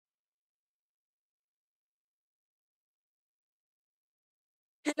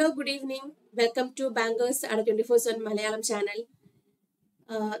Hello, good evening. Welcome to Bankers at 24/7 Malayalam channel.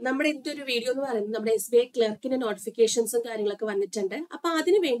 നമ്മുടെ ഇന്നത്തെ ഒരു വീഡിയോ എന്ന് പറയുന്നത് നമ്മുടെ SBI ക്ലർക്കിന്റെ നോട്ടിഫിക്കേഷൻസും കാര്യങ്ങളൊക്കെ വന്നിട്ടുണ്ട്. അപ്പൊ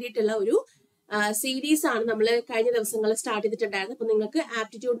അതിന് വേണ്ടിയിട്ടുള്ള ഒരു സീരീസ് ആണ് നമ്മൾ കഴിഞ്ഞ ദിവസങ്ങളിൽ സ്റ്റാർട്ട് ചെയ്തിട്ടുണ്ടായിരുന്നത്. അപ്പൊ നിങ്ങൾക്ക്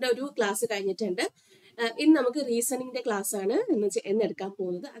ആപ്റ്റിറ്റ്യൂഡിന്റെ ഒരു ക്ലാസ് കഴിഞ്ഞിട്ടുണ്ട്. ഇന്ന് നമുക്ക് റീസണിങ്ങിന്റെ ക്ലാസ് ആണ് ഇന്ന് എടുക്കാൻ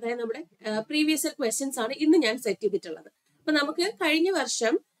പോകുന്നത്. അതായത് നമ്മുടെ പ്രീവിയസ് ക്വസ്റ്റ്യൻസ് ആണ് ഇന്ന് ഞാൻ സെറ്റ് ചെയ്തിട്ടുള്ളത്. അപ്പൊ നമുക്ക് കഴിഞ്ഞ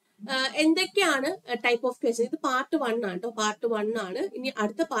വർഷം എന്തൊക്കെയാണ് ടൈപ്പ് ഓഫ് ക്വസ്റ്റ്യൻ, ഇത് പാർട്ട് 1 ആണ് കേട്ടോ, പാർട്ട് 1 ആണ്. ഇനി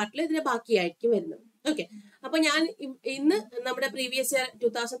അടുത്ത പാർട്ടിൽ ഇതിന്റെ ബാക്കിയായിരിക്കും വരുന്നത്. ഓക്കെ, അപ്പൊ ഞാൻ ഇന്ന് നമ്മുടെ പ്രീവിയസ് ഇയർ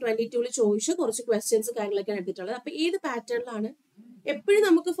 2022 ചോദിച്ച കുറച്ച് ക്വസ്റ്റ്യൻസ് കാര്യങ്ങളൊക്കെ എടുത്തിട്ടുള്ളത്. അപ്പൊ ഏത് പാറ്റേണിലാണ് എപ്പോഴും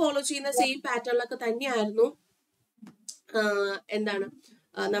നമുക്ക് ഫോളോ ചെയ്യുന്ന സെയിം പാറ്റേണിലൊക്കെ തന്നെയായിരുന്നു എന്താണ്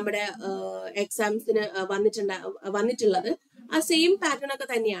നമ്മുടെ എക്സാംസിന് വന്നിട്ടുള്ളത്. ആ സെയിം പാറ്റേൺ ഒക്കെ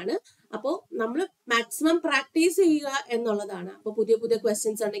തന്നെയാണ്. അപ്പോൾ നമ്മൾ മാക്സിമം പ്രാക്ടീസ് ചെയ്യുക എന്നുള്ളതാണ്. അപ്പോൾ പുതിയ പുതിയ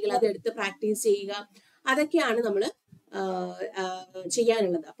ക്വസ്റ്റ്യൻസ് ഉണ്ടെങ്കിൽ അത് എടുത്ത് പ്രാക്ടീസ് ചെയ്യുക, അതൊക്കെയാണ് നമ്മൾ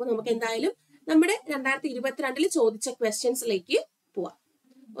ചെയ്യാനുള്ളത്. അപ്പോൾ നമുക്ക് എന്തായാലും നമ്മുടെ 2022 ചോദിച്ച ക്വസ്റ്റ്യൻസിലേക്ക് പോവാം.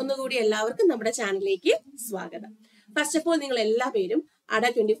 ഒന്നുകൂടി എല്ലാവർക്കും നമ്മുടെ ചാനലിലേക്ക് സ്വാഗതം. ഫസ്റ്റ് ഓഫ് ഓൾ, നിങ്ങൾ എല്ലാ പേരും അഡ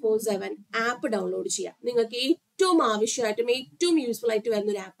 24/7 ആപ്പ് ഡൗൺലോഡ് ചെയ്യാം. നിങ്ങൾക്ക് ഏറ്റവും ആവശ്യമായിട്ടും ഏറ്റവും യൂസ്ഫുൾ ആയിട്ട്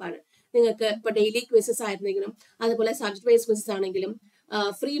വരുന്ന ഒരു ആപ്പാണ്. നിങ്ങൾക്ക് ഇപ്പൊ ഡെയിലി ക്വിസസ് ആയിരുന്നെങ്കിലും അതുപോലെ സബ്ജക്ട് വൈസ് ക്വിസസ് ആണെങ്കിലും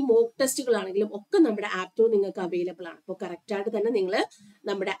ഫ്രീ മോക്ക് ടെസ്റ്റുകളാണെങ്കിലും ഒക്കെ നമ്മുടെ ആപ്പ് നിങ്ങൾക്ക് അവൈലബിൾ ആണ്. അപ്പോൾ കറക്റ്റ് ആയിട്ട് തന്നെ നിങ്ങൾ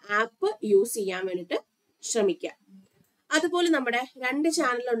നമ്മുടെ ആപ്പ് യൂസ് ചെയ്യാൻ വേണ്ടിയിട്ട് ശ്രമിക്കുക. അതുപോലെ നമ്മുടെ 2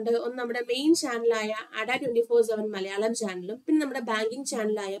 ചാനലുണ്ട്. ഒന്ന് നമ്മുടെ മെയിൻ ചാനലായ അഡ 24/7 മലയാളം ചാനലും പിന്നെ നമ്മുടെ ബാങ്കിങ്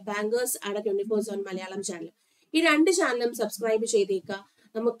ചാനലായ ബാങ്കേഴ്സ് അഡ 24/7 മലയാളം ചാനലും. ഈ 2 ചാനലും സബ്സ്ക്രൈബ് ചെയ്തേക്കുക.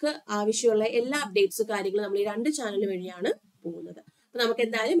 നമുക്ക് ആവശ്യമുള്ള എല്ലാ അപ്ഡേറ്റ്സ് കാര്യങ്ങളും നമ്മൾ ഈ 2 ചാനൽ വഴിയാണ് പോകുന്നത്. അപ്പൊ നമുക്ക്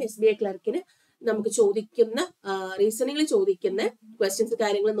എന്തായാലും SBI ക്ലർക്കിന് നമുക്ക് ചോദിക്കുന്ന റീസണിങ്ങിൽ ചോദിക്കുന്ന ക്വസ്റ്റ്യൻസ്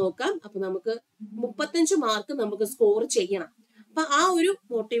കാര്യങ്ങൾ നോക്കാം. അപ്പൊ നമുക്ക് 35 മാർക്ക് നമുക്ക് സ്കോർ ചെയ്യണം. അപ്പൊ ആ ഒരു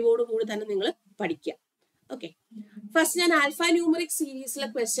മോട്ടീവോട് കൂടി തന്നെ നിങ്ങൾ പഠിക്കുക. ഓക്കെ, ഫസ്റ്റ് ഞാൻ ആൽഫ ന്യൂമറിക് സീരീസിലെ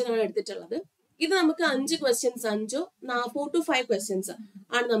ക്വസ്റ്റ്യൻ ആണ് എടുത്തിട്ടുള്ളത്. ഇത് നമുക്ക് 5 ക്വസ്റ്റ്യൻസ് 4 to 5 ക്വസ്റ്റ്യൻസ്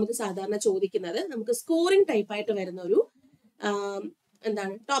ആണ് നമുക്ക് സാധാരണ ചോദിക്കുന്നത്. നമുക്ക് സ്കോറിംഗ് ടൈപ്പ് ആയിട്ട് വരുന്ന ഒരു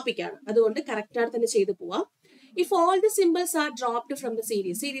എന്താണ് ടോപ്പിക് ആണ്. അതുകൊണ്ട് കറക്റ്റ് ആയിട്ട് തന്നെ ചെയ്തു പോവാം. If all the symbols R dropped from the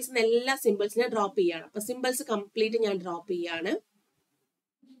സീരീസിന് എല്ലാ സിമ്പിൾസിനെ ഡ്രോപ്പ് ചെയ്യാണ്. അപ്പൊ സിമ്പിൾസ് കംപ്ലീറ്റ് ഞാൻ ഡ്രോപ്പ് ചെയ്യാണ്.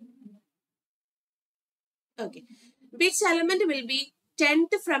 Okay, which element will be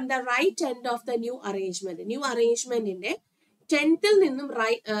 10th from the right end of the new arrangement. New അറേഞ്ച്മെന്റിന്റെ 10th നിന്നും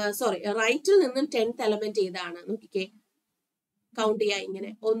റൈറ്റിൽ നിന്നും 10th എലമെന്റ് ഏതാണ്? നോക്കിക്കേ, കൗണ്ട് ചെയ്യാം. ഇങ്ങനെ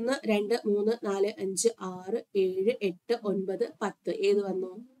 1 2 3 4 5 6 7 8 9 10 ഏത്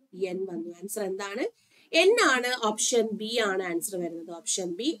വന്നു? N വന്നു. ആൻസർ എന്താണ്? N ആണ്. ഓപ്ഷൻ ബി ആണ് ആൻസർ വരുന്നത്. ഓപ്ഷൻ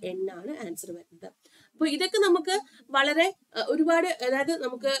ബി N ആണ് ആൻസർ വരുന്നത്. അപ്പൊ ഇതൊക്കെ നമുക്ക് വളരെ ഒരുപാട്, അതായത്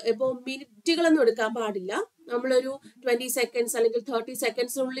നമുക്ക് ഇപ്പൊ മിനിറ്റുകളൊന്നും എടുക്കാൻ പാടില്ല. നമ്മളൊരു 20 സെക്കൻഡ്സ് അല്ലെങ്കിൽ 30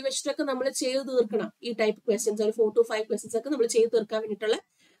 സെക്കൻഡ്സിനുള്ളിൽ വെച്ചിട്ടൊക്കെ നമ്മൾ ചെയ്ത് തീർക്കണം. ഈ ടൈപ്പ് ക്വസ്റ്റ്യൻസ് ഒരു 4 to 5 ക്വസ്റ്റ്യൻസ് ഒക്കെ നമ്മൾ ചെയ്ത് തീർക്കാൻ വേണ്ടിയിട്ടുള്ള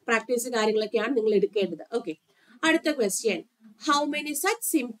പ്രാക്ടീസ് കാര്യങ്ങളൊക്കെയാണ് നിങ്ങൾ എടുക്കേണ്ടത്. ഓക്കെ, അടുത്ത question, how many such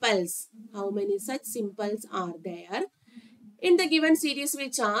simples are there in the given series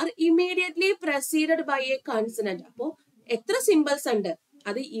which are immediately preceded by a consonant? അപ്പോ എത്ര സിമ്പിൾസ് ഉണ്ട്?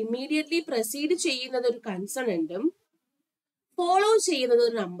 അത് ഇമ്മീഡിയറ്റ്ലി പ്രസീഡ് ചെയ്യുന്നത് ഒരു കൺസണന്റും ഫോളോ ചെയ്യുന്നത്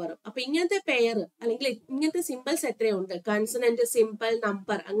ഒരു നമ്പറും. അപ്പൊ ഇങ്ങനത്തെ പെയർ അല്ലെങ്കിൽ ഇങ്ങനത്തെ സിമ്പിൾസ് എത്രയുണ്ട്? കൺസണന്റ്, സിമ്പിൾ,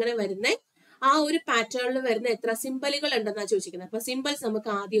 നമ്പർ അങ്ങനെ വരുന്ന ആ ഒരു പാറ്റേണിൽ വരുന്ന എത്ര സിമ്പിളുകൾ ഉണ്ടെന്നാ ചോദിച്ചിരിക്കുന്നത്. അപ്പൊ സിമ്പിൾസ്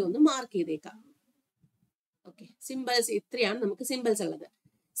നമുക്ക് ആദ്യം ഒന്ന് മാർക്ക് ചെയ്തേക്കാം. ഓക്കെ, സിമ്പിൾസ് ഇത്രയാണ് നമുക്ക് സിമ്പിൾസ് ഉള്ളത്.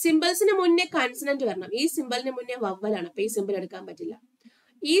 സിമ്പിൾസിന് മുന്നേ കൺസണന്റ് വരണം. ഈ സിമ്പിളിന് മുന്നേ വവ്വലാണ്. അപ്പൊ ഈ സിമ്പിൾ എടുക്കാൻ പറ്റില്ല.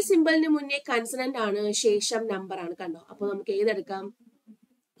 ഈ സിമ്പിളിന് മുന്നേ കൺസണന്റ് ആണ്, ശേഷം നമ്പർ ആണ്. കണ്ടോ? അപ്പൊ നമുക്ക് ഏതെടുക്കാം?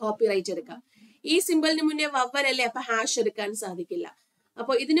 കോപ്പിറൈറ്റ് എടുക്കാം. ഈ സിമ്പിളിന് മുന്നേ വവ്വലല്ലേ, അപ്പൊ ഹാഷ് എടുക്കാൻ സാധിക്കില്ല.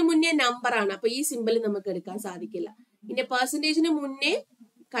 അപ്പൊ ഇതിന് മുന്നേ നമ്പർ ആണ്, അപ്പൊ ഈ സിമ്പിൾ നമുക്ക് എടുക്കാൻ സാധിക്കില്ല. ഇനി പെർസെന്റേജിന് മുന്നേ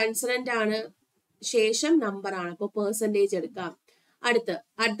കൺസണന്റ് ആണ്, ശേഷം നമ്പർ ആണ്, അപ്പൊ പെർസെന്റേജ് എടുക്കാം. അടുത്ത്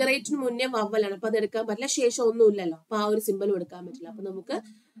 @ മുന്നേ വവ്വലാണ്, അപ്പൊ അത് എടുക്കാൻ പറ്റില്ല. ശേഷം ഒന്നുമില്ലല്ലോ, അപ്പൊ ആ ഒരു സിമ്പിളും എടുക്കാൻ പറ്റില്ല. അപ്പൊ നമുക്ക്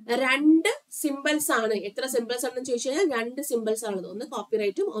 2 സിമ്പിൾസ് ആണ്. എത്ര സിമ്പിൾസ് ആണെന്ന് ചോദിച്ചു കഴിഞ്ഞാൽ 2 സിമ്പിൾസ് ആണുള്ളത്. ഒന്ന്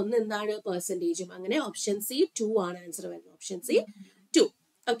കോപ്പിറൈറ്റും ഒന്ന് എന്താണ് പെർസെന്റേജും. അങ്ങനെ ഓപ്ഷൻ സി 2 ആണ് ആൻസർ വരുന്നത്. Option C 2.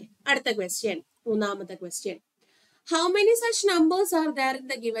 ഓക്കെ, അടുത്ത question, 3ാമത്തെ question, how many such numbers are there in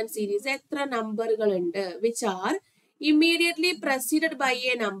the given series? എത്ര നമ്പറുകൾ ഉണ്ട് which are immediately പ്രസീഡഡ് by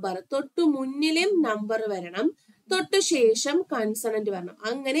A number? തൊട്ടു മുന്നിലും നമ്പർ വരണം, തൊട്ടു ശേഷം കൺസണന്റ് വരണം.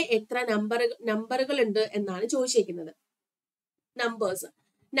 അങ്ങനെ എത്ര നമ്പറുകൾ ഉണ്ട് എന്നാണ് ചോദിച്ചിരിക്കുന്നത്.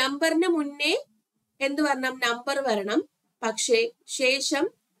 നമ്പറിന് മുന്നേ എന്ത് വരണം? നമ്പർ വരണം, പക്ഷേ ശേഷം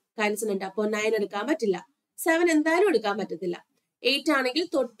കൺസണന്റ്. അപ്പോൾ 9 എടുക്കാൻ പറ്റില്ല. 7 എന്തായാലും എടുക്കാൻ പറ്റത്തില്ല. 8 ആണെങ്കിൽ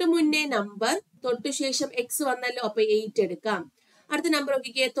തൊട്ടു മുന്നേ നമ്പർ, തൊട്ടു ശേഷം എക്സ് വന്നല്ലോ, അപ്പൊ 8 എടുക്കാം. അടുത്ത നമ്പർ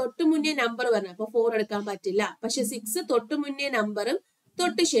നോക്കിക്കേ, തൊട്ടു മുന്നേ നമ്പർ വരണം, അപ്പൊ 4 എടുക്കാൻ പറ്റില്ല. പക്ഷെ 6 തൊട്ടു മുന്നേ നമ്പറും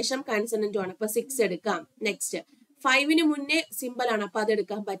തൊട്ടു ശേഷം കൺസണന്റും ആണ്, അപ്പൊ 6 എടുക്കാം. നെക്സ്റ്റ് 5-ന് മുന്നേ സിമ്പിൾ ആണ്, അപ്പൊ അത്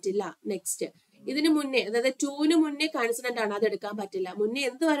എടുക്കാൻ പറ്റില്ല. നെക്സ്റ്റ് ഇതിന് മുന്നേ, അതായത് 2-ന് മുന്നേ കൺസണന്റ് ആണ്, അത് എടുക്കാൻ പറ്റില്ല. മുന്നേ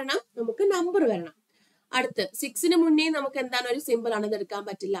എന്ത് വരണം? നമുക്ക് നമ്പർ വരണം. അടുത്ത് 6-ന് മുന്നേ നമുക്ക് എന്താണ്? ഒരു സിമ്പിൾ ആണ്, അത് എടുക്കാൻ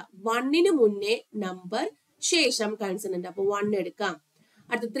പറ്റില്ല. 1-ന് മുന്നേ നമ്പർ, ശേഷം കൺസണന്റ്, അപ്പൊ 1 എടുക്കാം.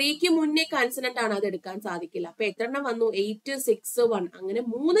 അടുത്ത 3-ക്ക് മുന്നേ കൺസണന്റ് ആണ്, അത് എടുക്കാൻ സാധിക്കില്ല. അപ്പൊ എത്ര എണ്ണം വന്നു? 8, 6, 1. അങ്ങനെ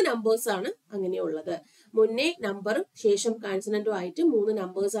 3 നമ്പേഴ്സ് ആണ് അങ്ങനെയുള്ളത്. മുന്നേ നമ്പറും ശേഷം കൺസണന്റും ആയിട്ട് 3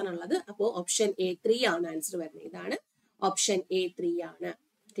 നമ്പേഴ്സ് ആണ് ഉള്ളത്. അപ്പോ ഓപ്ഷൻ A3 ആണ് ആൻസർ വരുന്നത്. ഇതാണ് ഓപ്ഷൻ A3 ആണ്.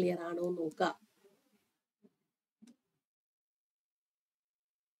 ക്ലിയർ ആണോ നോക്കാം.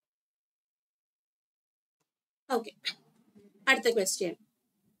 ഓക്കെ, അടുത്ത question,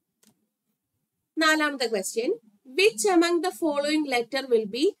 4ാമത്തെ question. Which among the following letter will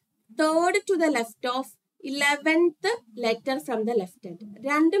be third to the left of 11th letter from the left hand?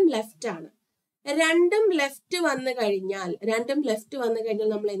 രണ്ടും ലെഫ്റ്റ് ആണ്. രണ്ടും ലെഫ്റ്റ് വന്നു കഴിഞ്ഞാൽ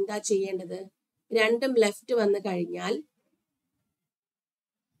നമ്മൾ എന്താ ചെയ്യേണ്ടത്? രണ്ടും ലെഫ്റ്റ് വന്നു കഴിഞ്ഞാൽ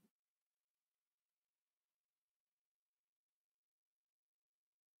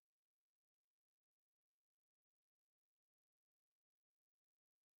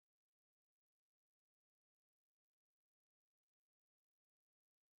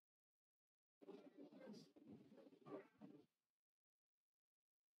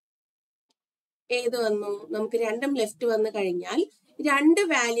ഏത് വന്നു? നമുക്ക് രണ്ടും ലെഫ്റ്റ് വന്നു കഴിഞ്ഞാൽ രണ്ട്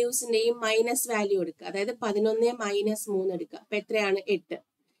വാല്യൂസിന്റെയും മൈനസ് വാല്യൂ എടുക്കുക. അതായത് 11 - 3 എടുക്കുക. അപ്പൊ എത്രയാണ്? 8.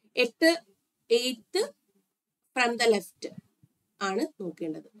 8 ഫ്രം ദ ലെഫ്റ്റ് ആണ്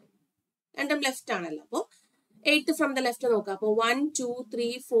നോക്കേണ്ടത്. രണ്ടും ലെഫ്റ്റ് ആണല്ലോ. അപ്പൊ 8 ഫ്രം ദ ലെഫ്റ്റ് നോക്കാം. അപ്പൊ 1, 2,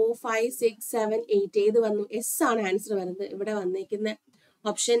 3, 4, 5, 6, 7, 8 ഏത് വന്നു? എസ് ആണ് ആൻസർ വരുന്നത്. ഇവിടെ വന്നേക്കുന്ന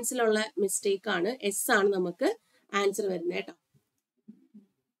ഓപ്ഷൻസിലുള്ള മിസ്റ്റേക്ക് ആണ്. എസ് ആണ് നമുക്ക് ആൻസർ വരുന്നത് കേട്ടോ.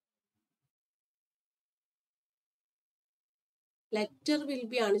 ലെറ്റർ വിൽ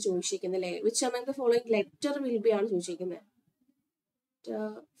ബി ആണ് ചോദിച്ചിരിക്കുന്നത് അല്ലേ? Which among the following letter will be ആണ് ചോദിച്ചിരിക്കുന്നത്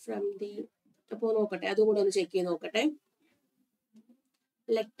ഫ്രം ദി. അപ്പോ നോക്കട്ടെ, അതും കൂടെ ഒന്ന് ചെക്ക് ചെയ്ത് നോക്കട്ടെ.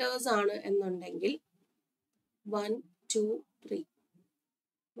 ലെറ്റേഴ്സ് ആണ് എന്നുണ്ടെങ്കിൽ 1, 2, 3,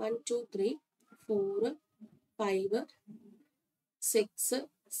 4, 5, 6,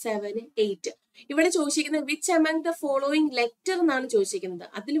 7, 8. ഇവിടെ ചോദിച്ചിരിക്കുന്നത് which among the following letter എന്നാണ് ചോദിച്ചിരിക്കുന്നത്.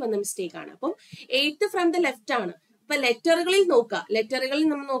 അതിൽ വന്ന മിസ്റ്റേക്ക് ആണ്. അപ്പം 8 ഫ്രം ദ ലെഫ്റ്റ് ആണ്. അപ്പൊ ലെറ്ററുകളിൽ നോക്കാം. ലെറ്ററുകളിൽ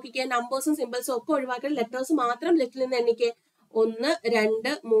നമ്മൾ നോക്കിക്കുക, നമ്പേഴ്സും സിമ്പിൾസും ഒക്കെ ഒഴിവാക്കി ലെറ്റേഴ്സ് മാത്രം ലെഫ്റ്റിൽ നിന്ന് എണ്ണിക്ക്. 1, 2,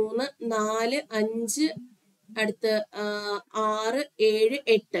 3, 4, 5, അടുത്ത് 6, 7,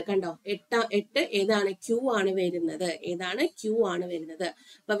 8. കണ്ടോ? 8 ഏതാണ്? ക്യൂ ആണ് വരുന്നത്. ഏതാണ്? ക്യൂ ആണ് വരുന്നത്.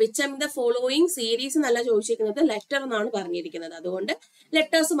 അപ്പൊ which among the following series എന്നല്ല ചോദിച്ചിരിക്കുന്നത്, ലെറ്റർ എന്നാണ് പറഞ്ഞിരിക്കുന്നത്. അതുകൊണ്ട്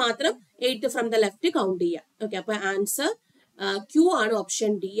ലെറ്റേഴ്സ് മാത്രം 8 ഫ്രം ദ ലെഫ്റ്റ് കൗണ്ട് ചെയ്യാം. ഓക്കെ, അപ്പൊ ആൻസർ ക്യൂ ആണ്.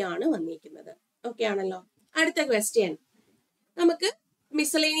 ഓപ്ഷൻ ഡി ആണ് വന്നിരിക്കുന്നത്. ഓക്കെ ആണല്ലോ. അടുത്ത ക്വസ്റ്റ്യൻ നമുക്ക്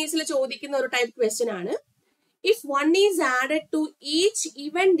മിസലേനിയസിൽ ചോദിക്കുന്ന ഒരു ടൈപ്പ് ക്വസ്റ്റ്യൻ ആണ്. If 1 is added to each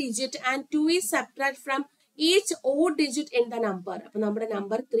even digit and 2 is subtracted from each odd digit in the number. അപ്പൊ നമ്മുടെ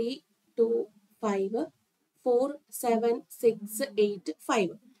നമ്പർ 3, 2, 5, 4, 7, 6, 8,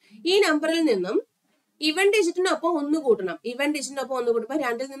 5. ഈ നമ്പറിൽ നിന്നും ഇവൻ ഡിജിറ്റിനൊപ്പം 1 കൂട്ടണം. ഇവൻ ഡിജിറ്റിനൊപ്പം 1 കൂട്ടുമ്പോൾ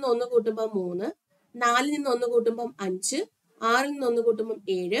 2-ൽ നിന്ന് 1 കൂട്ടുമ്പോൾ 3, 4-ൽ നിന്ന് 1 കൂട്ടുമ്പോൾ 5, 6-ൽ നിന്ന് 1 കൂട്ടുമ്പോൾ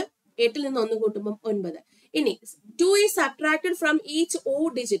 7, 8-ൽ നിന്ന് 1 കൂട്ടുമ്പോൾ 9. ഇനി 2 is subtracted from each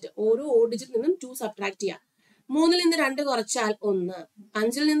odd digit. ഓരോ odd digit നിന്നും 2 സബ്ട്രാക്ട് ചെയ്യാം. 3-ൽ നിന്ന് 2 കുറച്ചാൽ 1,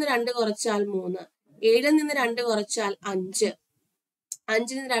 5-ൽ നിന്ന് 2 കുറച്ചാൽ 3, 7-ൽ നിന്ന് 2 കുറച്ചാൽ 5,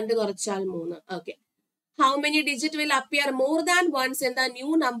 5-ൽ നിന്ന് 2 കുറച്ചാൽ 3. Okay, how many digit will appear more than once in the new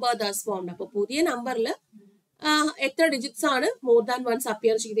number thus formed? അപ്പൊ പുതിയ നമ്പറിൽ എത്ര ഡിജിറ്റ്സ് ആണ് മോർ ദാൻ വൺസ്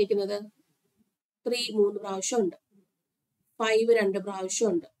അപ്പിയർ ചെയ്തിരിക്കുന്നത്? 3 3 പ്രാവശ്യം ഉണ്ട്, 5 2 പ്രാവശ്യം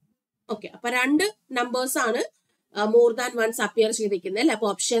ഉണ്ട്. ഓക്കെ, അപ്പൊ 2 നമ്പേഴ്സ് ആണ് മോർ ദാൻ വൺസ് അപ്പിയർ ചെയ്തിരിക്കുന്നത് അല്ലെ. അപ്പൊ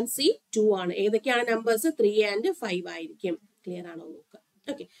ഓപ്ഷൻ സി 2 ആണ്. ഏതൊക്കെയാണ് നമ്പേഴ്സ്? 3 and 5 ആയിരിക്കും. ക്ലിയർ ആണോ നോക്കുക.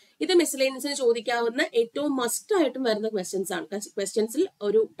 ഓക്കെ, ഇത് മിസ്ലേനിയസിന് ചോദിക്കാവുന്ന ഏറ്റവും മസ്റ്റ് ആയിട്ടും വരുന്ന ക്വസ്റ്റ്യൻസ് ആണ്. ക്വസ്റ്റ്യൻസിൽ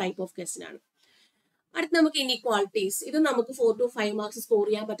ഒരു ടൈപ്പ് ഓഫ് ക്വസ്റ്റ്യൻ ആണ്. അടുത്ത് നമുക്ക് ഇൻഇക്വാളിറ്റീസ്. ഇത് നമുക്ക് 4 to 5 മാർക്സ് സ്കോർ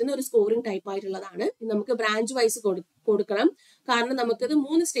ചെയ്യാൻ പറ്റുന്ന ഒരു സ്കോറിംഗ് ടൈപ്പ് ആയിട്ടുള്ളതാണ്. നമുക്ക് ബ്രാഞ്ച് വൈസ് കൊടുക്കണം. കാരണം നമുക്കിത്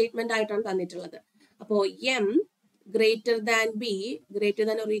 3 സ്റ്റേറ്റ്മെന്റ് ആയിട്ടാണ് തന്നിട്ടുള്ളത്. അപ്പോ M greater than B, greater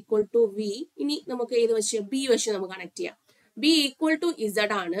than or equal to V. ഇനി നമുക്ക് ഏത് വെച്ച്? ബി വെച്ച് നമുക്ക് കണക്ട് ചെയ്യാം. ബി ഈക്വൽ ടു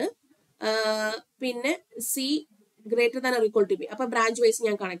ഇസഡ് ആണ്. പിന്നെ C greater than or equal to B. അപ്പൊ ബ്രാഞ്ച് വൈസ്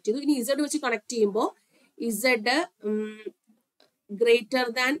ഞാൻ കണക്ട് ചെയ്തു. ഇനി ഇസഡ് വെച്ച് കണക്ട് ചെയ്യുമ്പോൾ ഇസഡ് ഗ്രേറ്റർ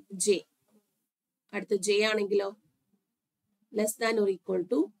ദാൻ ജെ. അടുത്ത ജെ ആണെങ്കിലോ less than or equal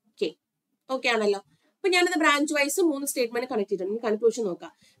to K. Okay ആണല്ലോ. അപ്പൊ ഞാനത് ബ്രാഞ്ച് വൈസ് 3 സ്റ്റേറ്റ്മെന്റ് കണക്ട് ചെയ്തിട്ടുണ്ട്. കൺക്ലൂഷൻ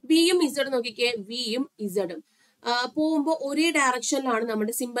നോക്കാം. വിയും ഇസഡും നോക്കിക്കേ. വിയും ഇസഡും പോകുമ്പോൾ ഒരേ ഡയറക്ഷനിലാണ്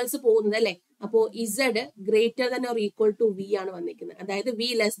നമ്മുടെ സിമ്പിൾസ് പോകുന്നത് അല്ലെ. അപ്പോ Z greater than or equal to V ആണ് വന്നിരിക്കുന്നത്. അതായത് V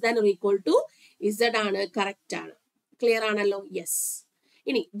less than or equal to Z ആണ്. കറക്റ്റ് ആണ്. ക്ലിയർ ആണല്ലോ? യെസ്.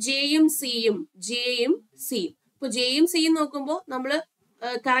 ഇനി ജെയും സിയും ഇപ്പൊ ജെയും സിയും നോക്കുമ്പോൾ നമ്മൾ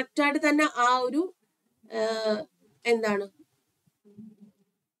കറക്റ്റ് ആയിട്ട് തന്നെ ആ ഒരു എന്താണ്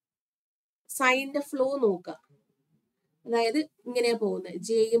സൈനിന്റെ ഫ്ലോ നോക്കുക. അതായത് ഇങ്ങനെയാ പോകുന്നത്,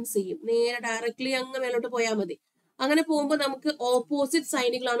 ജെയും സിയും നേരെ ഡയറക്ട്ലി അങ്ങ് മേലോട്ട് പോയാൽ മതി. അങ്ങനെ പോകുമ്പോൾ നമുക്ക് ഓപ്പോസിറ്റ്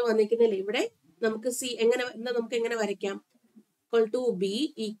സൈനുകളാണ് വന്നിരിക്കുന്നത്. ഇവിടെ നമുക്ക് സി നമുക്ക് എങ്ങനെ വരയ്ക്കാം? Equal to B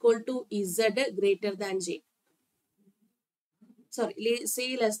equal to Z greater than J, sorry C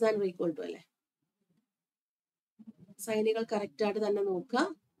less than equal to അല്ലേ? സൈനുകൾ കറക്റ്റ് ആയിട്ട് തന്നെ നോക്കുക.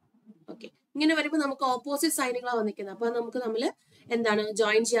 ഓക്കെ, ഇങ്ങനെ വരുമ്പോൾ നമുക്ക് ഓപ്പോസിറ്റ് സൈനുകളാണ് വന്നിരിക്കുന്നത്. അപ്പൊ നമുക്ക് നമ്മൾ എന്താണ്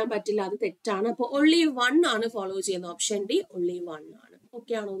ജോയിൻ ചെയ്യാൻ പറ്റില്ല, അത് തെറ്റാണ്. അപ്പൊ only 1 ആണ് ഫോളോ ചെയ്യുന്നത്. ഓപ്ഷൻ ഡി only 1 ആണ്.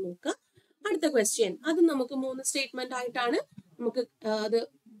 ഓക്കെ ആണോ നോക്കുക. അടുത്ത ക്വസ്റ്റ്യൻ, അത് നമുക്ക് 3 സ്റ്റേറ്റ്മെന്റ് ആയിട്ടാണ് നമുക്ക് അത്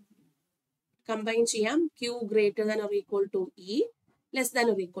കമ്പൈൻ ചെയ്യാം. Q greater than or equal to E, less than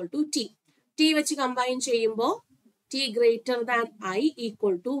or equal to T. T വെച്ച് കമ്പൈൻ ചെയ്യുമ്പോൾ T greater than I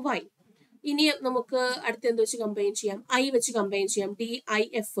equal to Y. ഇനി നമുക്ക് അടുത്ത എന്ത് വെച്ച് കമ്പൈൻ ചെയ്യാം? ഐ വെച്ച് കമ്പൈൻ ചെയ്യാം. D I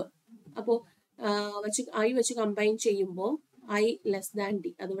F. അപ്പോ ഐ വെച്ച് കമ്പൈൻ ചെയ്യുമ്പോൾ ഐ ലെസ് ദാൻ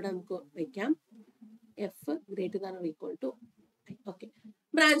ഡി, അതിവിടെ നമുക്ക് വെക്കാം. F greater than or equal to I. Okay,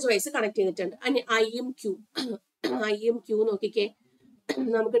 branch vice connect ചെയ്തിട്ടുണ്ട്. ഇനി ഐയും ക്യൂ നോക്കിക്കേ,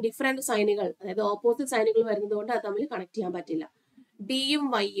 നമുക്ക് ഡിഫറെന്റ് സൈനുകൾ, അതായത് ഓപ്പോസിറ്റ് സൈനുകൾ വരുന്നത് കൊണ്ട് അത് തമ്മിൽ കണക്ട് ചെയ്യാൻ പറ്റില്ല. ഡിയും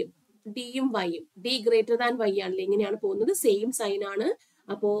വൈയും ഡി ഗ്രേറ്റർ ദാൻ വൈ ആണല്ലേ, ഇങ്ങനെയാണ് പോകുന്നത്. സെയിം സൈൻ ആണ്.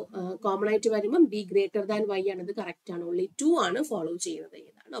 അപ്പോ കോമൺ ആയിട്ട് വരുമ്പോൾ ഡി ഗ്രേറ്റർ ദാൻ വൈ ആണ്. ഇത് കറക്റ്റ് ആണ്. only 2 ആണ് ഫോളോ ചെയ്യുന്നത്.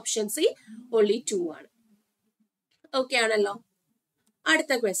 ഏതാണ്? ഓപ്ഷൻ സി only 2 ആണ്. ഓക്കെ ആണല്ലോ.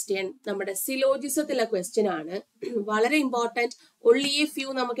 അടുത്ത ക്വസ്റ്റ്യൻ നമ്മുടെ സിലോജിസത്തിലെ ക്വസ്റ്റ്യൻ ആണ്. വളരെ ഇമ്പോർട്ടന്റ്, only a few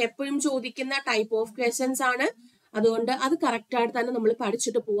നമുക്ക് എപ്പോഴും ചോദിക്കുന്ന ടൈപ്പ് ഓഫ് ക്വസ്റ്റ്യൻസ് ആണ്. അതുകൊണ്ട് അത് കറക്റ്റ് ആയിട്ട് തന്നെ നമ്മൾ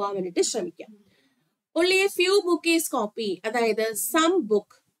പഠിച്ചിട്ട് പോവാൻ വേണ്ടിട്ട് ശ്രമിക്കാം. only a few book is copy, അതായത് some book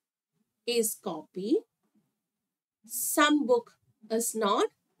is copy, some book is not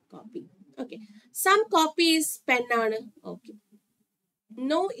copy. Okay, some copy is pen ആണ്. Okay,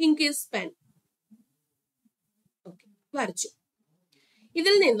 no ink is pen. Okay, വരച്ചു.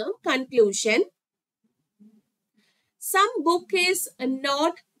 ഇതിൽ നിന്നും conclusion, some book is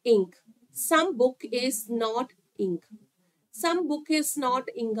not ink, some book is not ink. some book is not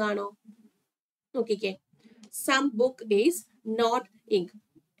ink ആണോ? നോക്കിക്കേ, some book is not ink.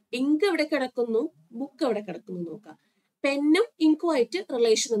 Ink എവിടെ കിടക്കുന്നു, book എവിടെ കിടക്കുന്നു നോക്കാം. പെന്നും ഇങ്കുമായിട്ട്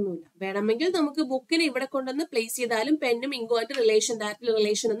റിലേഷൻ ഒന്നുമില്ല. വേണമെങ്കിൽ നമുക്ക് ബുക്കിനെ ഇവിടെ കൊണ്ടുവന്ന് പ്ലേസ് ചെയ്താലും പെന്നും ഇങ്കുമായിട്ട് ഡയറക്റ്റ്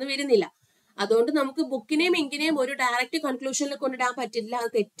റിലേഷൻ ഒന്നും വരുന്നില്ല. അതുകൊണ്ട് നമുക്ക് ബുക്കിനെയും ഇങ്കിനെയും ഒരു ഡയറക്റ്റ് കൺക്ലൂഷനിൽ കൊണ്ടിടാൻ പറ്റില്ല,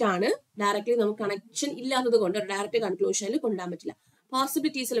 അത് തെറ്റാണ്. ഡയറക്റ്റ്ലി നമുക്ക് കണക്ഷൻ ഇല്ലാത്തത് കൊണ്ട് ഒരു ഡയറക്റ്റ് കൺക്ലൂഷനിൽ കൊണ്ടുപോകാൻ പറ്റില്ല.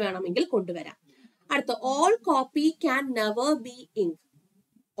 പോസിബിലിറ്റീസിൽ വേണമെങ്കിൽ കൊണ്ടുവരാം. അടുത്ത, all copy can never be ink.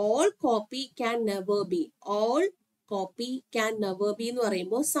 All copy can never be. All copy can never be എന്ന്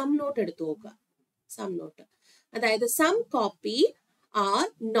പറയുമ്പോൾ സം നോട്ട് എടുത്തു നോക്കുക. സം നോട്ട്, അതായത് some copy are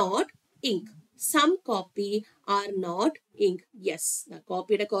not ink. Some copy are not ink. Yes,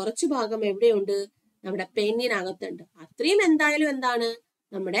 കോപ്പിയുടെ കുറച്ച് ഭാഗം എവിടെയുണ്ട്? നമ്മുടെ പെന്നിനകത്തുണ്ട്. അത്രയും എന്തായാലും എന്താണ്?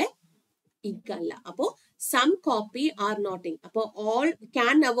 നമ്മുടെ ഇങ്ക് അല്ല. അപ്പോ some copy are not ink. അപ്പോ all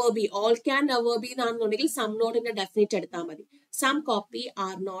can never be, all can never be എന്നാണെന്നുണ്ടെങ്കിൽ some നോട്ടിന്റെ definite എടുത്താൽ മതി. Some copy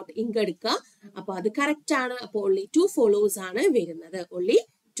are not ink എടുക്കുക. അപ്പൊ അത് കറക്റ്റ് ആണ്. അപ്പൊ only 2 ഫോളോവേഴ്സ് ആണ് വരുന്നത്. only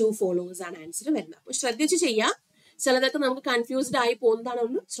 2 ഫോളോവേഴ്സ് ആണ് ആൻസർ വരുന്നത്. അപ്പൊ ശ്രദ്ധിച്ച് ചെയ്യാം. ചിലതൊക്കെ നമുക്ക് കൺഫ്യൂസ്ഡ് ആയി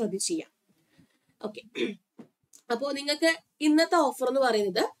പോകുന്നതാണെന്ന് ശ്രദ്ധിച്ച് ചെയ്യാം. ഓക്കെ, അപ്പോ നിങ്ങൾക്ക് ഇന്നത്തെ ഓഫർ എന്ന്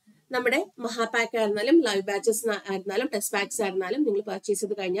പറയുന്നത് നമ്മുടെ മഹാപാക്ക് ആയിരുന്നാലും ലൈവ് ബാച്ചസ് ആയിരുന്നാലും ടെസ്റ്റ് ബാക്സ് ആയിരുന്നാലും നിങ്ങൾ പർച്ചേസ്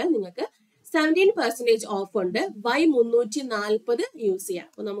ചെയ്ത് കഴിഞ്ഞാൽ നിങ്ങൾക്ക് 17% ഓഫ് ഉണ്ട്. ബൈ 340 യൂസ് ചെയ്യാം.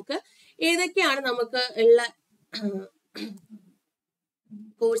 അപ്പൊ നമുക്ക് ഏതൊക്കെയാണ് നമുക്ക് ഉള്ള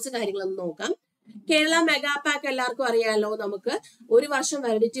കോഴ്സ് കാര്യങ്ങളൊന്നും നോക്കാം. കേരള മെഗാ പാക്ക് എല്ലാവർക്കും അറിയാലോ, നമുക്ക് 1 വർഷം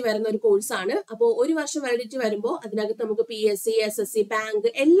വാലിഡിറ്റി വരുന്ന ഒരു കോഴ്സാണ്. അപ്പോൾ 1 വർഷം വാലിഡിറ്റി വരുമ്പോൾ അതിനകത്ത് നമുക്ക് PSC, SSC, ബാങ്ക്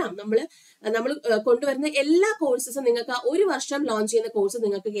എല്ലാം നമ്മൾ കൊണ്ടുവരുന്ന എല്ലാ കോഴ്സസും നിങ്ങൾക്ക് 1 വർഷം ലോഞ്ച് ചെയ്യുന്ന കോഴ്സ്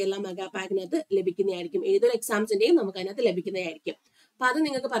നിങ്ങൾക്ക് കേരള മെഗാ പാക്കിനകത്ത് ലഭിക്കുന്നതായിരിക്കും. ഏതൊരു എക്സാംസിന്റെയും നമുക്ക് അതിനകത്ത് ലഭിക്കുന്നതായിരിക്കും. അപ്പൊ അത്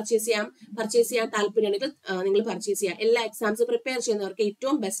നിങ്ങൾക്ക് പർച്ചേസ് ചെയ്യാൻ താല്പര്യമുണ്ടെങ്കിൽ നിങ്ങൾ പർച്ചേസ് ചെയ്യാം. എല്ലാ എക്സാംസ് പ്രിപ്പയർ ചെയ്യുന്നവർക്ക്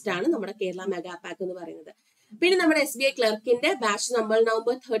ഏറ്റവും ബെസ്റ്റ് ആണ് നമ്മുടെ കേരള മെഗാ പാക്ക് എന്ന് പറയുന്നത്. പിന്നെ നമ്മുടെ SBI ക്ലർക്കിന്റെ ബാച്ച് നമ്മൾ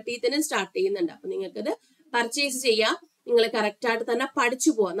നവംബർ 30th സ്റ്റാർട്ട് ചെയ്യുന്നുണ്ട്. അപ്പൊ നിങ്ങൾക്കത് പർച്ചേസ് ചെയ്യാം. നിങ്ങൾ കറക്റ്റ് ആയിട്ട് തന്നെ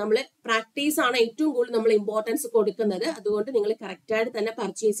പഠിച്ചു പോവാം. നമ്മൾ പ്രാക്ടീസ് ആണ് ഏറ്റവും കൂടുതൽ നമ്മൾ ഇമ്പോർട്ടൻസ് കൊടുക്കുന്നത്. അതുകൊണ്ട് നിങ്ങൾ കറക്റ്റ് ആയിട്ട് തന്നെ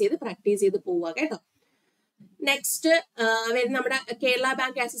പ്രാക്ടീസ് ചെയ്ത് പോവുക കേട്ടോ. നെക്സ്റ്റ് നമ്മുടെ കേരള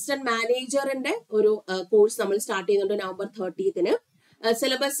ബാങ്ക് അസിസ്റ്റന്റ് മാനേജറിന്റെ ഒരു കോഴ്സ് നമ്മൾ സ്റ്റാർട്ട് ചെയ്യുന്നുണ്ട് November 30th.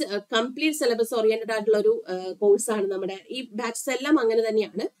 Syllabus complete syllabus oriented ആയിട്ടുള്ള ഒരു കോഴ്സാണ് നമ്മുടെ ഈ ബാച്ചസ് എല്ലാം അങ്ങനെ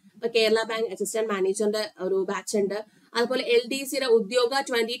തന്നെയാണ്. കേരള ബാങ്ക് അസിസ്റ്റന്റ് മാനേജറിന്റെ ഒരു ബാച്ച് ഉണ്ട്. അതുപോലെ LDCയുടെ ഉദ്യോഗ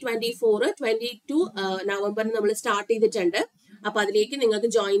 2024-22 നവംബറിൽ നമ്മൾ സ്റ്റാർട്ട് ചെയ്തിട്ടുണ്ട്. അപ്പൊ അതിലേക്ക് നിങ്ങൾക്ക്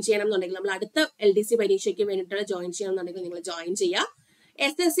ജോയിൻ ചെയ്യണം എന്നുണ്ടെങ്കിൽ നമ്മൾ അടുത്ത LDC പരീക്ഷയ്ക്ക് വേണ്ടിയിട്ടുള്ള ജോയിൻ ചെയ്യണം എന്നുണ്ടെങ്കിൽ നിങ്ങൾ ജോയിൻ ചെയ്യുക.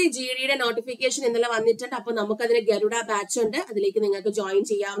 SSC GDയുടെ നോട്ടിഫിക്കേഷൻ ഇന്നലെ വന്നിട്ടുണ്ട്. അപ്പൊ നമുക്കതിന് ഗരുഡ ബാച്ച് ഉണ്ട്, അതിലേക്ക് നിങ്ങൾക്ക് ജോയിൻ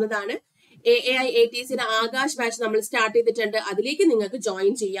ചെയ്യാവുന്നതാണ്. AAI ATCയുടെ ആകാശ് ബാച്ച് നമ്മൾ സ്റ്റാർട്ട് ചെയ്തിട്ടുണ്ട്, അതിലേക്ക് നിങ്ങൾക്ക്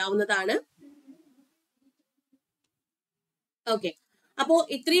ജോയിൻ ചെയ്യാവുന്നതാണ്. ഓക്കെ, അപ്പോ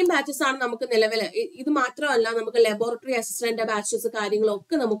ഇത്രയും ബാച്ചസ് ആണ് നമുക്ക് നിലവിൽ. ഇത് മാത്രമല്ല, നമുക്ക് ലബോറട്ടറി അസിസ്റ്റന്റ് ബാച്ചസ്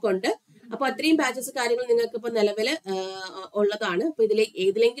കാര്യങ്ങളൊക്കെ നമുക്കുണ്ട്. അപ്പൊ അത്രയും ബാച്ചസ് കാര്യങ്ങൾ നിങ്ങൾക്ക് ഇപ്പൊ നിലവില് ഉള്ളതാണ്. അപ്പൊ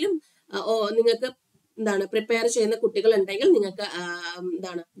ഏതിലെങ്കിലും നിങ്ങൾക്ക് പ്രിപ്പയർ ചെയ്യുന്ന കുട്ടികൾ ഉണ്ടെങ്കിൽ നിങ്ങൾക്ക്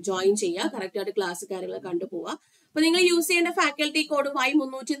ജോയിൻ ചെയ്യുക, കറക്റ്റ് ആയിട്ട് ക്ലാസ് കാര്യങ്ങൾ കണ്ടുപോവുക. അപ്പൊ നിങ്ങൾ യൂസ് ചെയ്യേണ്ട ഫാക്കൽറ്റി കോഡ്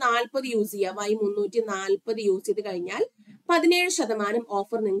Y340 യൂസ് ചെയ്യുക. Y340 യൂസ് ചെയ്ത് കഴിഞ്ഞാൽ 17%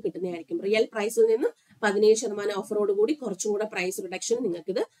 ഓഫർ നിങ്ങൾക്ക് കിട്ടുന്നതായിരിക്കും. റിയൽ പ്രൈസിൽ നിന്ന് 17% ഓഫറോട് കൂടി കുറച്ചും കൂടെ പ്രൈസ് റിഡക്ഷൻ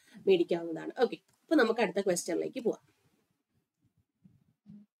നിങ്ങൾക്ക് ഇത് മേടിക്കാവുന്നതാണ്. ഓക്കെ, അപ്പൊ നമുക്ക് അടുത്ത ക്വസ്റ്റ്യനിലേക്ക് പോവാം.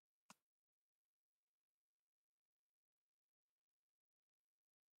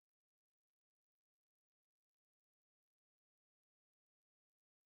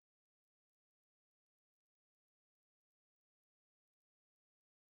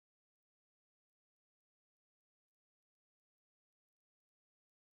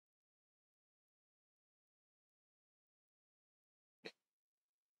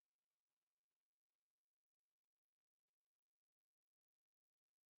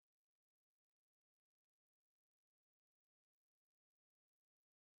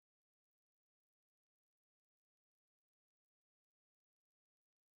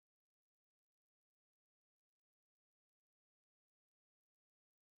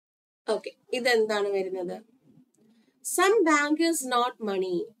 ഓക്കെ, ഇതെന്താണ് വരുന്നത്? Some bank is not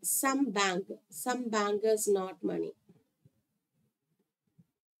money. Some bank is not money.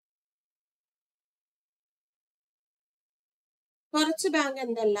 കുറച്ച് ബാങ്ക്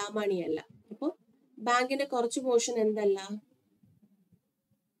എന്തല്ല? മണിയല്ല. അപ്പൊ ബാങ്കിന്റെ കുറച്ച് പോർഷൻ എന്തല്ല?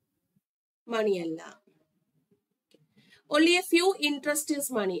 മണിയല്ല. Only a few interest is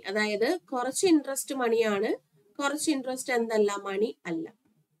money. അതായത് കുറച്ച് ഇൻട്രസ്റ്റ് മണിയാണ്, കുറച്ച് ഇൻട്രസ്റ്റ് എന്തല്ല? മണി അല്ല.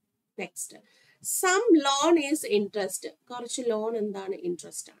 Next, some loan is interest. കുറച്ച് ലോൺ എന്താണ്?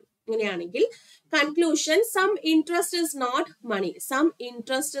 ഇൻട്രസ്റ്റ് ആണ്. ഇങ്ങനെയാണെങ്കിൽ conclusion, some interest is not money. Some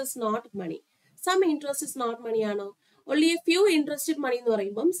interest is not money. Some interest is not മണി ആണോ? only a few interested money എന്ന്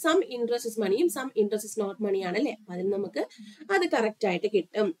പറയുമ്പോൾ സം ഇൻട്രസ്റ്റ് ഇസ് മണിയും സം ഇൻട്രസ്റ്റ് ഇസ് നോട്ട് മണി ആണല്ലേ. അപ്പൊ അതിന് നമുക്ക് അത് കറക്റ്റ് ആയിട്ട്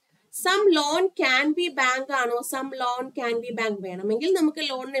കിട്ടും. Some loan can be bank ആണോ? Some loan can be bank. വേണമെങ്കിൽ നമുക്ക്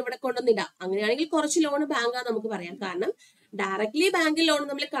ലോണിന് ഇവിടെ കൊണ്ടുവന്നിടാം. അങ്ങനെയാണെങ്കിൽ കുറച്ച് ലോൺ ബാങ്കാ നമുക്ക് പറയാം. കാരണം ഡയറക്ട്ലി ബാങ്കിൽ ലോൺ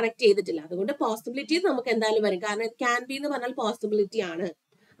നമ്മൾ കണക്ട് ചെയ്തിട്ടില്ല, അതുകൊണ്ട് പോസിബിലിറ്റി നമുക്ക് എന്തായാലും വരും. കാരണം ക്യാൻ ബി എന്ന് പറഞ്ഞാൽ പോസിബിലിറ്റി ആണ്.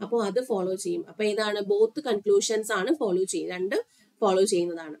 അപ്പോൾ അത് ഫോളോ ചെയ്യും. അപ്പൊ ഏതാണ്? ബോത്ത് കൺക്ലൂഷൻസ് ആണ് ഫോളോ ചെയ്യുന്നത്, രണ്ട് ഫോളോ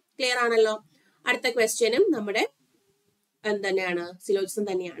ചെയ്യുന്നതാണ്. ക്ലിയർ ആണല്ലോ? അടുത്ത ക്വസ്റ്റ്യനും നമ്മുടെ തന്നെയാണ്, സിലോജിസം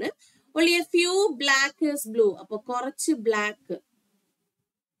തന്നെയാണ്. only a few black is blue. അപ്പൊ കുറച്ച് ബ്ലാക്ക്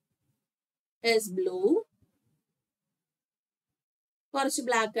is blue. കുറച്ച്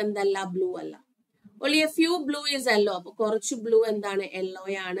ബ്ലാക്ക് എന്തല്ല? ബ്ലൂ അല്ല. only a few blue is yellow. അപ്പൊ കുറച്ച് ബ്ലൂ എന്താണ്? യെല്ലോ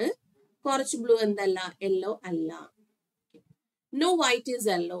ആണ്. കുറച്ച് ബ്ലൂ എന്തല്ല? യെല്ലോ അല്ല. no white is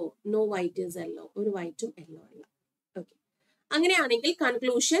yellow. no white is yellow. ഒരു വൈറ്റും യെല്ലോ അല്ല. ഓക്കെ, അങ്ങനെയാണെങ്കിൽ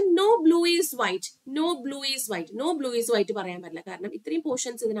conclusion, no blue is white. No blue is white. No blue is white പറയാൻ പറ്റില്ല, കാരണം ഇത്രയും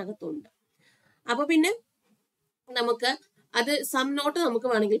പോർഷൻസ് ഇതിനകത്തുണ്ട്. അപ്പൊ പിന്നെ നമുക്ക് അത് സം നോട്ട് നമുക്ക്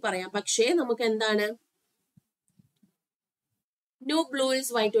വേണമെങ്കിൽ പറയാം. പക്ഷേ നമുക്ക് എന്താണ്? നോ ബ്ലൂ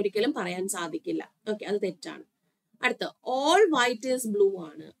ഈസ് വൈറ്റ് ഒരിക്കലും പറയാൻ സാധിക്കില്ല. ഓക്കെ, അത് തെറ്റാണ്. അടുത്ത, ഓൾ വൈറ്റ് ഈസ് ബ്ലൂ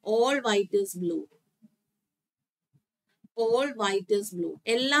ആണ്. All white is blue. All white is blue.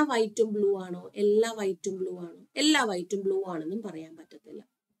 എല്ലാ വൈറ്റും ബ്ലൂ ആണോ? എല്ലാ വൈറ്റും ബ്ലൂ ആണോ? എല്ലാ വൈറ്റും ബ്ലൂ ആണെന്നും പറയാൻ പറ്റത്തില്ല.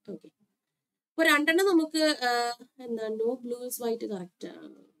 ഓക്കെ, അപ്പൊ രണ്ടെണ്ണം നമുക്ക് എന്താ? No blue is white correct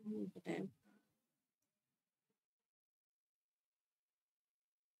ആണ്.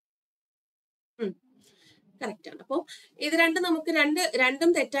 കറക്റ്റ് ആണ്. അപ്പൊ ഇത് രണ്ടും നമുക്ക് രണ്ടും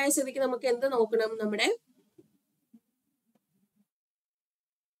തെറ്റായ സ്ഥിതിക്ക് നമുക്ക് എന്ത് നോക്കണം? നമ്മുടെ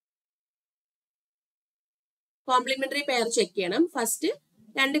കോംപ്ലിമെന്ററി പെയർ ചെക്ക് ചെയ്യണം. ഫസ്റ്റ്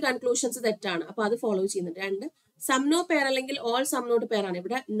രണ്ട് കൺക്ലൂഷൻസ് തെറ്റാണ്, അപ്പൊ അത് ഫോളോ ചെയ്യുന്നുണ്ട്. രണ്ട് സം നോ പെയർ അല്ലെങ്കിൽ ഓൾ സം നോട്ട് പെയർ ആണ്.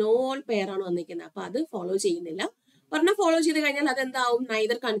 ഇവിടെ നോ ഓൾ പെയർ ആണ് വന്നിരിക്കുന്നത്, അപ്പൊ അത് ഫോളോ ചെയ്യുന്നില്ല. ഒരെണ്ണം ഫോളോ ചെയ്ത് കഴിഞ്ഞാൽ അതെന്താവും?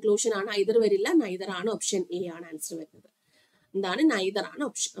 നൈദർ കൺക്ലൂഷൻ ആണ്. ഐദർ വരില്ല. നൈദർ ആണ്. ഓപ്ഷൻ എ ആണ് ആൻസർ വരുന്നത്. എന്താണ്? നൈദർ ആണ്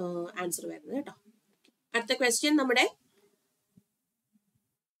ഓപ്ഷൻ ആൻസർ വരുന്നത് കേട്ടോ. അടുത്ത ക്വസ്റ്റ്യൻ നമ്മുടെ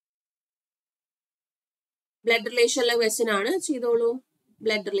ബ്ലഡ് റിലേഷനിലെ ക്വസ്റ്റ്യൻ ആണ്. ചെയ്തോളൂ.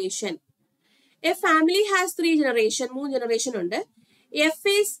 Blood relation. A family has 3 generation. 3 generation ഉണ്ട്. F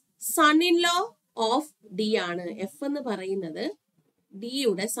is son in law of D ആണ്. എഫ് എന്ന് പറയുന്നത്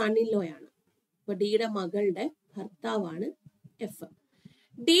ഡിയുടെ സൺ ഇൻ ലോ ആണ്. അപ്പൊ ഡിയുടെ മകളുടെ ഭർത്താവാണ് F.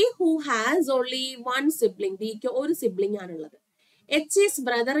 D who has only 1 sibling. ഡിക്ക് ഒരു സിബ്ലിംഗ് ആണുള്ളത്. H is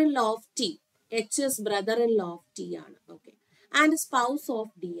brother-in-law of T. H is brother-in-law of T ആണ്. Okay. And spouse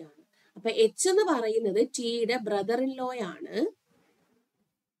of D ആണ്. അപ്പൊ H എന്ന് പറയുന്നത് ടിയുടെ ബ്രദർ-ഇൻ-ലോ ആണ്.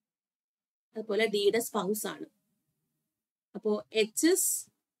 അതുപോലെ ഡിയുടെ സ്പൗസ് ആണ്. അപ്പോ H is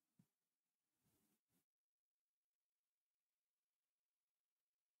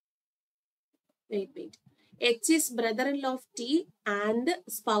wait. H is brother-in-law of T and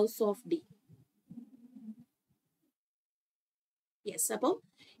spouse of D. Yes, അപ്പം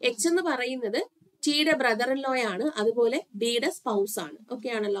H എന്ന് പറയുന്നത് ടിയുടെ ബ്രദർ-ഇൻ-ലോ ആണ്, അതുപോലെ ഡിയുടെ സ്പൗസ് ആണ്. ഓക്കെ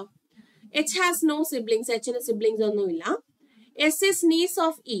ആണല്ലോ. H has no siblings. Hന് siblings ഒന്നുമില്ല. S is niece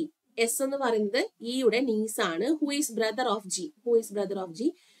of E. S എന്ന് പറയുന്നത് ഇയുടെ നീസ് ആണ്. Who is brother of G? Who is brother of G?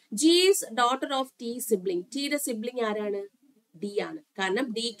 G is daughter of T sibling. ടിയുടെ സിബ്ലിംഗ് ആരാണ്? D ആണ്. കാരണം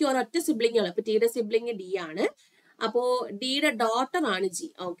ഡിക്ക് ഒരൊറ്റ സിബ്ലിംഗ് ആണ്. അപ്പൊ ടിയുടെ സിബ്ലിംഗ് ഡി ആണ്. അപ്പോ ഡിയുടെ ഡോട്ടർ ആണ് ജി.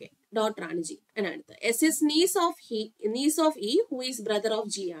 ഓക്കെ, ഡോട്ടർ ആണ് ജി. അടുത്ത് S is knees of E who is brother of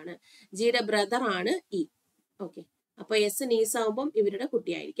G ആണ്. ജിയുടെ ബ്രദർ ആണ് ഇ. ഓക്കെ, അപ്പൊ എസ് നീസ് ആവുമ്പം ഇവരുടെ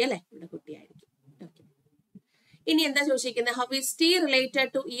കുട്ടിയായിരിക്കും അല്ലെ, ഇവിടെ കുട്ടിയായിരിക്കും. ഓക്കെ, ഇനി എന്താ ചോദിച്ചിരിക്കുന്നത്? How is T related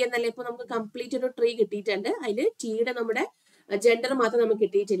to E എന്നല്ലേ. ഇപ്പൊ നമുക്ക് കംപ്ലീറ്റ് ഒരു ട്രീ കിട്ടിയിട്ടുണ്ട്. അതില് ടിയുടെ നമ്മുടെ ജെൻഡർ മാത്രം നമുക്ക്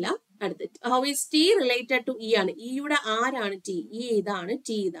കിട്ടിയിട്ടില്ല. അടുത്ത് how is T related to E ആണ്. ഇയുടെ ആരാണ് ടി? ഇ ഇതാണ്,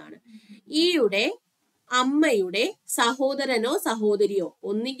 ടി ഇതാണ്. ഇയുടെ അമ്മയുടെ സഹോദരനോ സഹോദരിയോ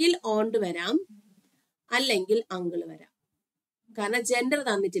ഒന്നുകിൽ ഓണ്ട് വരാം, അല്ലെങ്കിൽ അങ്കിൾ വരാം. കാരണം ജെൻഡർ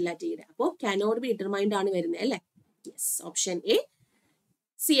തന്നിട്ടില്ല ടിയുടെ. അപ്പോ cannot be determined ആണ് വരുന്നത് അല്ലെ. Yes, option A,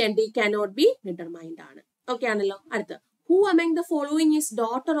 C and D cannot be determined ആണ്. ഓക്കെ ആണല്ലോ. അടുത്ത് who among the following is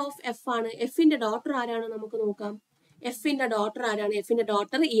daughter of F ആണ്. എഫിന്റെ ഡോട്ടർ ആരാണ് നമുക്ക് നോക്കാം. എഫിന്റെ ഡോട്ടർ ആരാണ്? എഫിന്റെ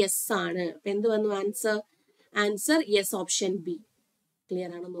ഡോട്ടർ എസ് ആണ്. അപ്പൊ എന്ത് വന്നു answer? Answer yes, option B.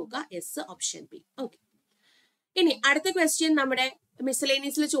 Clear ആണോ നോക്കുക. S, option B. ഓക്കെ, ഇനി അടുത്ത ക്വസ്റ്റ്യൻ നമ്മുടെ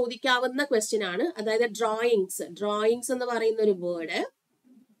മിസലേനിയസിൽ ചോദിക്കാവുന്ന ക്വസ്റ്റ്യൻ ആണ്. അതായത് ഡ്രോയിങ്സ്. ഡ്രോയിങ്സ് എന്ന് പറയുന്ന ഒരു word.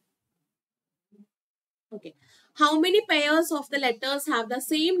 Okay, how many pairs of the letters have the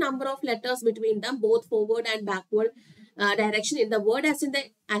same number of letters between them, both forward and backward direction in the word as in the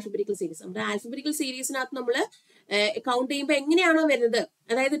alphabetical series? നമ്മുടെ alphabetical സീരീസിനകത്ത് നമ്മൾ count ചെയ്യുമ്പോൾ എങ്ങനെയാണോ വരുന്നത്,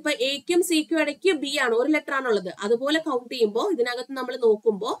 അതായത് ഇപ്പൊ എക്കും സിക്കും ഇടയ്ക്ക് B ആണ്, ഒരു ലെറ്റർ ആണുള്ളത്. അതുപോലെ കൗണ്ട് ചെയ്യുമ്പോൾ ഇതിനകത്ത് നമ്മൾ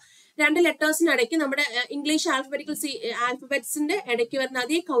നോക്കുമ്പോൾ രണ്ട് ലെറ്റേഴ്സിനിടയ്ക്ക് നമ്മുടെ ഇംഗ്ലീഷ് ആൽഫബറ്റ്സിന്റെ ഇടയ്ക്ക് വരുന്ന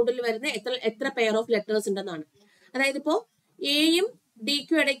അതേ കൗണ്ടിൽ വരുന്ന എത്ര പെയർ ഓഫ് ലെറ്റേഴ്സ് ഉണ്ടെന്നാണ്. അതായത് ഇപ്പോ എയും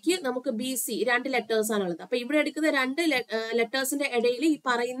ഡിക്കും ഇടയ്ക്ക് നമുക്ക് ബി സി രണ്ട് ലെറ്റേഴ്സ് ആണുള്ളത്. അപ്പൊ ഇവിടെ എടുക്കുന്ന രണ്ട് ലെറ്റേഴ്സിന്റെ ഇടയിൽ ഈ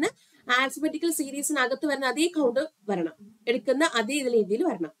പറയുന്ന ആൽഫബറ്റിക്കൽ സീരീസിനകത്ത് വരുന്ന അതേ കൗണ്ട് വരണം, എടുക്കുന്ന അതേ രീതിയിൽ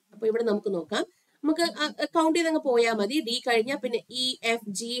വരണം. അപ്പൊ ഇവിടെ നമുക്ക് നോക്കാം. നമുക്ക് കൗണ്ട് ചെയ്ത് അങ്ങ് പോയാൽ മതി. ഡി കഴിഞ്ഞാൽ പിന്നെ E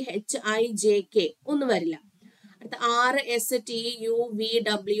F G H I J K ഒന്നും വരില്ല. അടുത്ത R S T U V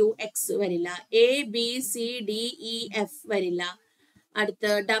W X വരില്ല. A B C D E F വരില്ല. അടുത്ത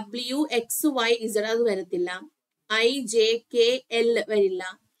ഡബ്ല്യു എക്സ് വൈ ഇസഡ് അത് വരത്തില്ല. ഐ ജെ കെ എൽ വരില്ല.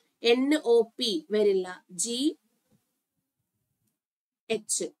 എൻ ഒ പി വരില്ല. ജി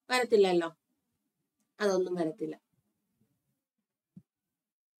എച്ച് വരത്തില്ലല്ലോ, അതൊന്നും വരത്തില്ല.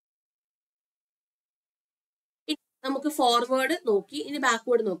 നമുക്ക് ഫോർവേഡ് നോക്കി ഇനി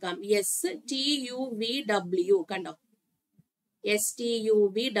ബാക്ക്വേർഡ് നോക്കാം. S T U V W കണ്ടോ, S T U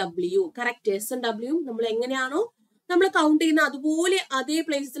V W correct. എസും ഡബ്ല്യു നമ്മൾ എങ്ങനെയാണോ നമ്മൾ കൗണ്ട് ചെയ്യുന്ന അതുപോലെ അതേ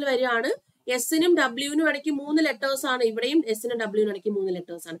പ്ലേസിൽ വരികയാണ്. എസിനും ഡബ്ല്യുവിനും ഇടയ്ക്ക് 3 ലെറ്റേഴ്സ് ആണ്. ഇവിടെയും എസിനും ഡബ്ല്യുവിനും ഇടയ്ക്ക് 3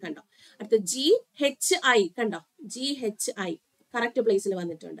 ലെറ്റേഴ്സ് ആണ്. കണ്ടോ. അടുത്ത ജി എച്ച് ഐ കണ്ടോ, ജി എച്ച് ഐ കറക്റ്റ് പ്ലേസിൽ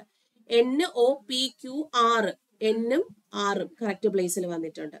വന്നിട്ടുണ്ട്. N O P Q R, എന്നും ആറും കറക്റ്റ് പ്ലേസിൽ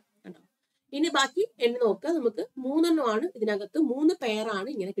വന്നിട്ടുണ്ട്. കണ്ടോ. ഇനി ബാക്കി എണ്ണി നോക്കുക. നമുക്ക് 3 എണ്ണമാണ് ഇതിനകത്ത്, 3 പെയറാണ്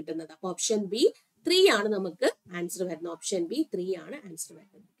ഇങ്ങനെ കിട്ടുന്നത്. അപ്പൊ ഓപ്ഷൻ ബി 3 ആണ് നമുക്ക് ആൻസർ വരുന്നത്. ഓപ്ഷൻ ബി 3 ആണ് ആൻസർ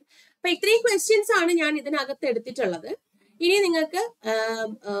വരുന്നത്. അപ്പൊ ഇത്രയും ക്വസ്റ്റ്യൻസ് ആണ് ഞാൻ ഇതിനകത്ത് എടുത്തിട്ടുള്ളത്. ഇനി നിങ്ങൾക്ക്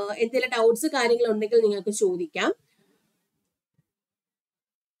എന്തെങ്കിലും ഡൗട്ട്സ് കാര്യങ്ങൾ ഉണ്ടെങ്കിൽ നിങ്ങൾക്ക് ചോദിക്കാം.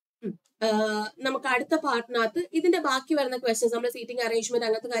 നമുക്ക് അടുത്ത പാർട്ടിനകത്ത് ഇതിന്റെ ബാക്കി വരുന്ന ക്വസ്റ്റ്യൻസ്, നമ്മൾ സീറ്റിംഗ് അറേഞ്ച്മെന്റ്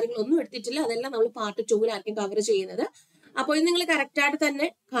അങ്ങനത്തെ കാര്യങ്ങളൊന്നും എടുത്തിട്ടില്ല. അതെല്ലാം നമ്മൾ പാർട്ട് 2-ലായിരിക്കും കവർ ചെയ്യുന്നത്. അപ്പോൾ ഇത് നിങ്ങൾ കറക്റ്റ് ആയിട്ട് തന്നെ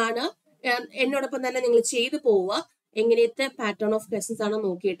കാണുക. എന്നോടൊപ്പം തന്നെ നിങ്ങൾ ചെയ്തു പോവുക. എങ്ങനെയത്തെ പാറ്റേൺ ഓഫ് ക്വസ്റ്റ്യൻസ് ആണോ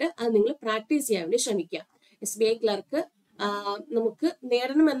നോക്കിയിട്ട് അത് നിങ്ങൾ പ്രാക്ടീസ് ചെയ്യാൻ വേണ്ടി ശ്രമിക്കുക. SBI ക്ലർക്ക് നമുക്ക്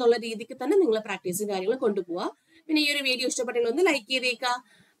നേടണം എന്നുള്ള രീതിക്ക് തന്നെ നിങ്ങൾ പ്രാക്ടീസും കാര്യങ്ങളും കൊണ്ടുപോവുക. പിന്നെ ഈ ഒരു വീഡിയോ ഇഷ്ടപ്പെട്ടെങ്കിൽ ഒന്ന് ലൈക്ക് ചെയ്തേക്കാം.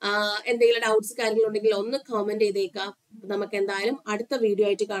 എന്തെങ്കിലും ഡൗട്ട്സ് കാര്യങ്ങളുണ്ടെങ്കിൽ ഒന്ന് കമന്റ് ചെയ്തേക്കാം. നമുക്ക് എന്തായാലും അടുത്ത വീഡിയോ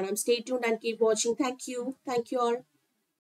ആയിട്ട് കാണാം. Stay tuned and keep watching. Thank you all.